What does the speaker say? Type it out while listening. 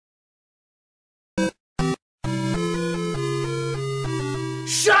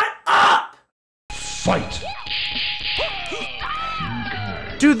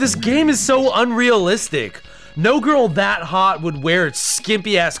Dude, this game is so unrealistic. No girl that hot would wear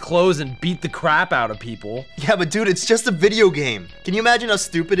skimpy ass clothes and beat the crap out of people. Yeah, but dude, it's just a video game. Can you imagine how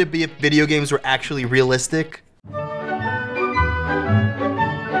stupid it'd be if video games were actually realistic?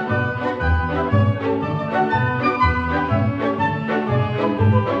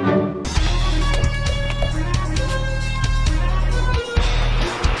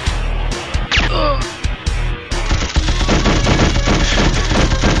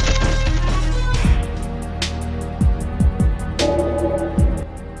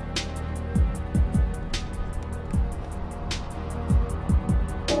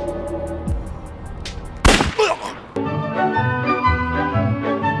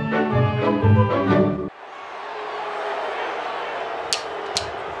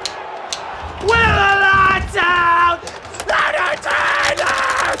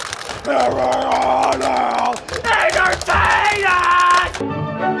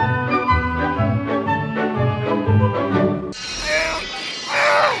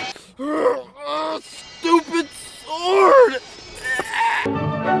 Stupid sword!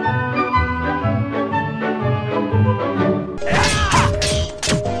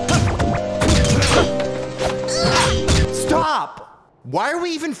 Stop! Why are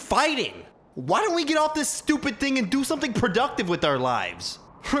we even fighting? Why don't we get off this stupid thing and do something productive with our lives?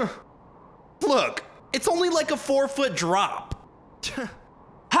 Look, it's only like a 4-foot drop.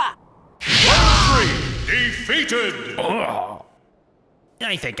 Ha! Defeated! Oh.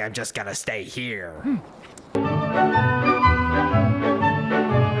 I think I'm just gonna stay here.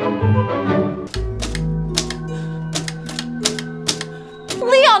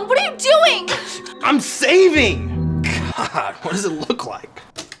 Leon, what are you doing? I'm saving! God, what does it look like?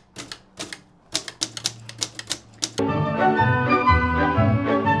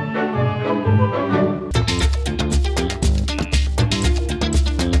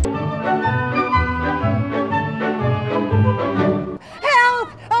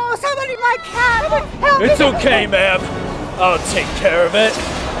 It's okay, ma'am. I'll take care of it.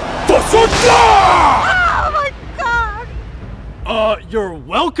 Oh my god! You're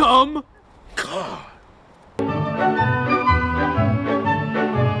welcome. God.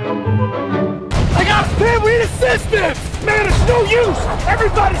 I got family and assistance! Man, it's no use!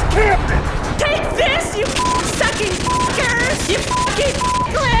 Everybody's camping! Take this, you sucking fuckers! You fucking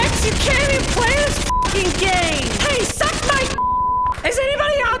clicks! You can't even play this fucking game! Hey, suck my Is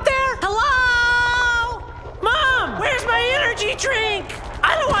anybody out there? Hello? Mom, where's my energy drink?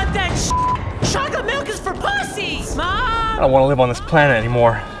 I don't want that Chocolate milk is for pussies! Mom! I don't want to live on this planet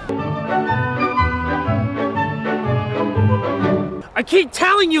anymore. I keep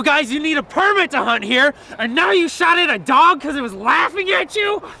telling you guys you need a permit to hunt here, and now you shot at a dog because it was laughing at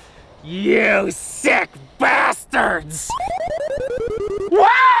you? You sick bastards!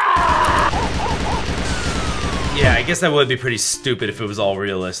 Yeah, I guess that would be pretty stupid if it was all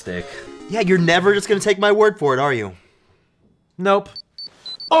realistic. Yeah, you're never just gonna take my word for it, are you? Nope.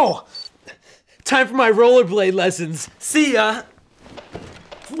 Oh! Time for my rollerblade lessons. See ya!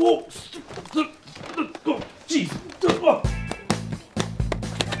 Whoa! Oh, jeez!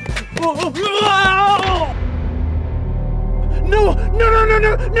 No!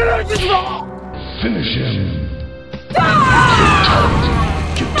 No! Just Finish him.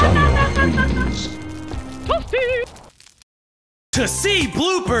 To see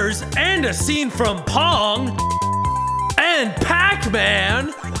bloopers and a scene from Pong and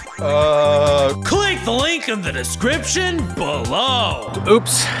Pac-Man, click the link in the description below.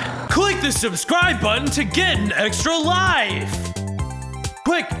 Oops. Click the subscribe button to get an extra life.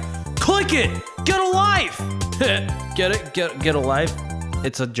 Quick, click it. Get a life. Get it? Get a life?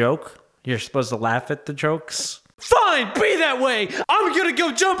 It's a joke? You're supposed to laugh at the jokes? Fine, be that way. I'm gonna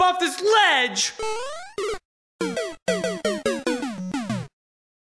go jump off this ledge.